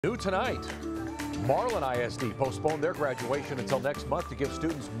New tonight, Marlin ISD postponed their graduation until next month to give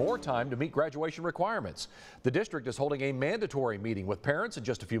students more time to meet graduation requirements. The district is holding a mandatory meeting with parents in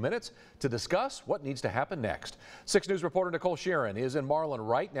just a few minutes to discuss what needs to happen next. 6 News reporter Nicole Sheeran is in Marlin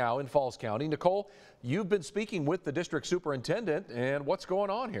right now in Falls County. Nicole, you've been speaking with the district superintendent, and what's going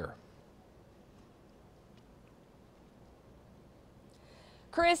on here?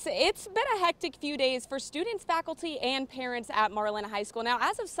 Chris, it's been a hectic few days for students, faculty, and parents at Marlin High School. Now,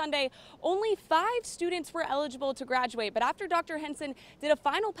 as of Sunday, only 5 students were eligible to graduate, but after Dr. Henson did a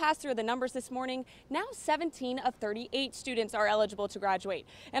final pass through of the numbers this morning, now 17 of 38 students are eligible to graduate.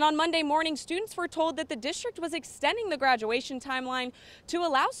 And on Monday morning, students were told that the district was extending the graduation timeline to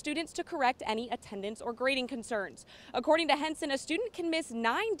allow students to correct any attendance or grading concerns. According to Henson, a student can miss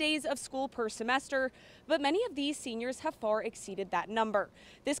 9 days of school per semester, but many of these seniors have far exceeded that number.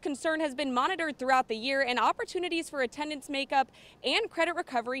 This concern has been monitored throughout the year, and opportunities for attendance makeup and credit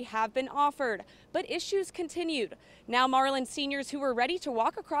recovery have been offered, but issues continued. Now Marlin seniors who were ready to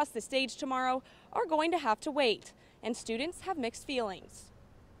walk across the stage tomorrow are going to have to wait, and students have mixed feelings.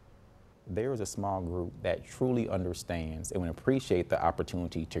 There is a small group that truly understands and would appreciate the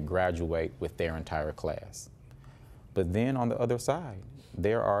opportunity to graduate with their entire class. But then on the other side,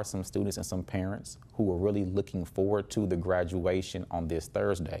 there are some students and some parents who are really looking forward to the graduation on this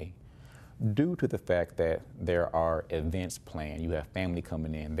Thursday due to the fact that there are events planned. You have family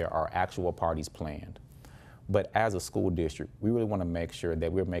coming in, there are actual parties planned. But as a school district, we really want to make sure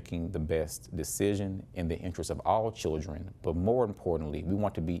that we're making the best decision in the interest of all children, but more importantly, we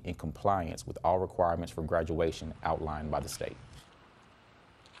want to be in compliance with all requirements for graduation outlined by the state.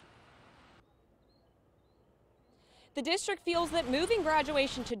 The district feels that moving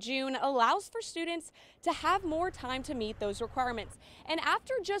graduation to June allows for students to have more time to meet those requirements. And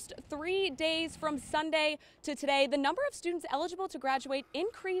after just 3 days from Sunday to today, the number of students eligible to graduate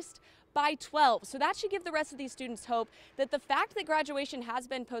increased by 12. So that should give the rest of these students hope that the fact that graduation has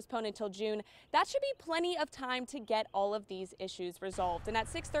been postponed until June, that should be plenty of time to get all of these issues resolved. And at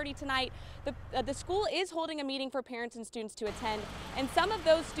 6:30 tonight, the school is holding a meeting for parents and students to attend. And some of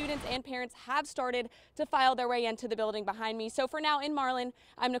those students and parents have started to file their way into the building behind me. So for now in Marlin,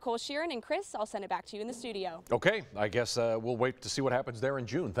 I'm Nicole Sheeran, and Chris, I'll send it back to you in the studio. Okay, I guess we'll wait to see what happens there in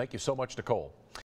June. Thank you so much, Nicole.